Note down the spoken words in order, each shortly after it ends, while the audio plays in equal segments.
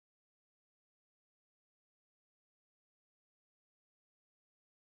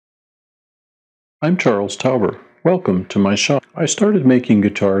I'm Charles Tauber. Welcome to my shop. I started making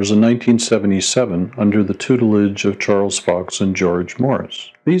guitars in 1977 under the tutelage of Charles Fox and George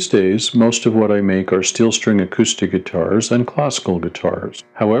Morris. These days, most of what I make are steel string acoustic guitars and classical guitars.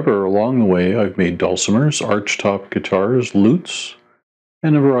 However, along the way, I've made dulcimers, archtop guitars, lutes,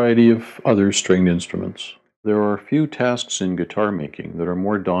 and a variety of other stringed instruments. There are few tasks in guitar making that are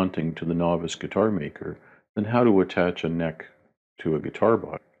more daunting to the novice guitar maker than how to attach a neck to a guitar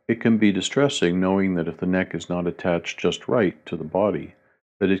body. It can be distressing knowing that if the neck is not attached just right to the body,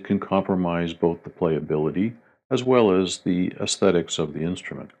 that it can compromise both the playability as well as the aesthetics of the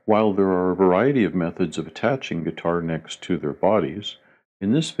instrument. While there are a variety of methods of attaching guitar necks to their bodies,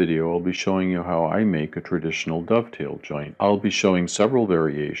 in this video I'll be showing you how I make a traditional dovetail joint. I'll be showing several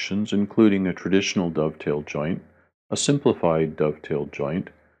variations, including a traditional dovetail joint, a simplified dovetail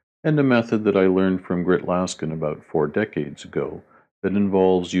joint, and a method that I learned from Grit Laskin about 4 decades ago that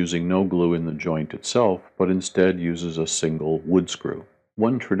involves using no glue in the joint itself, but instead uses a single wood screw.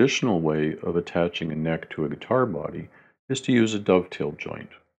 One traditional way of attaching a neck to a guitar body is to use a dovetail joint.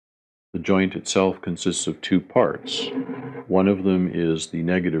 The joint itself consists of 2 parts. One of them is the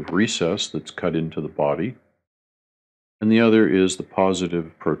negative recess that's cut into the body, and the other is the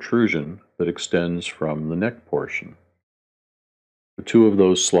positive protrusion that extends from the neck portion. The two of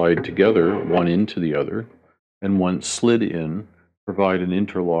those slide together, one into the other, and once slid in, provide an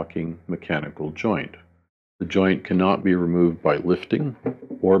interlocking mechanical joint. The joint cannot be removed by lifting,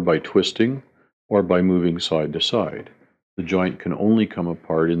 or by twisting, or by moving side to side. The joint can only come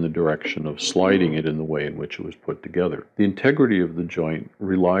apart in the direction of sliding it in the way in which it was put together. The integrity of the joint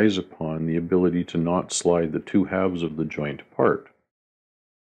relies upon the ability to not slide the 2 halves of the joint apart.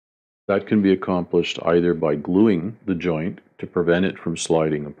 That can be accomplished either by gluing the joint to prevent it from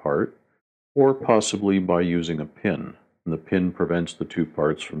sliding apart, or possibly by using a pin. And the pin prevents the 2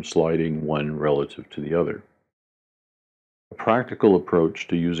 parts from sliding one relative to the other. A practical approach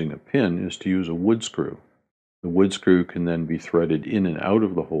to using a pin is to use a wood screw. The wood screw can then be threaded in and out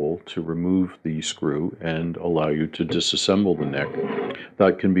of the hole to remove the screw and allow you to disassemble the neck.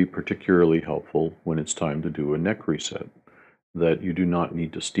 That can be particularly helpful when it's time to do a neck reset, that you do not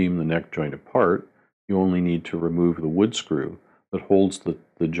need to steam the neck joint apart, you only need to remove the wood screw that holds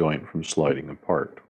the joint from sliding apart.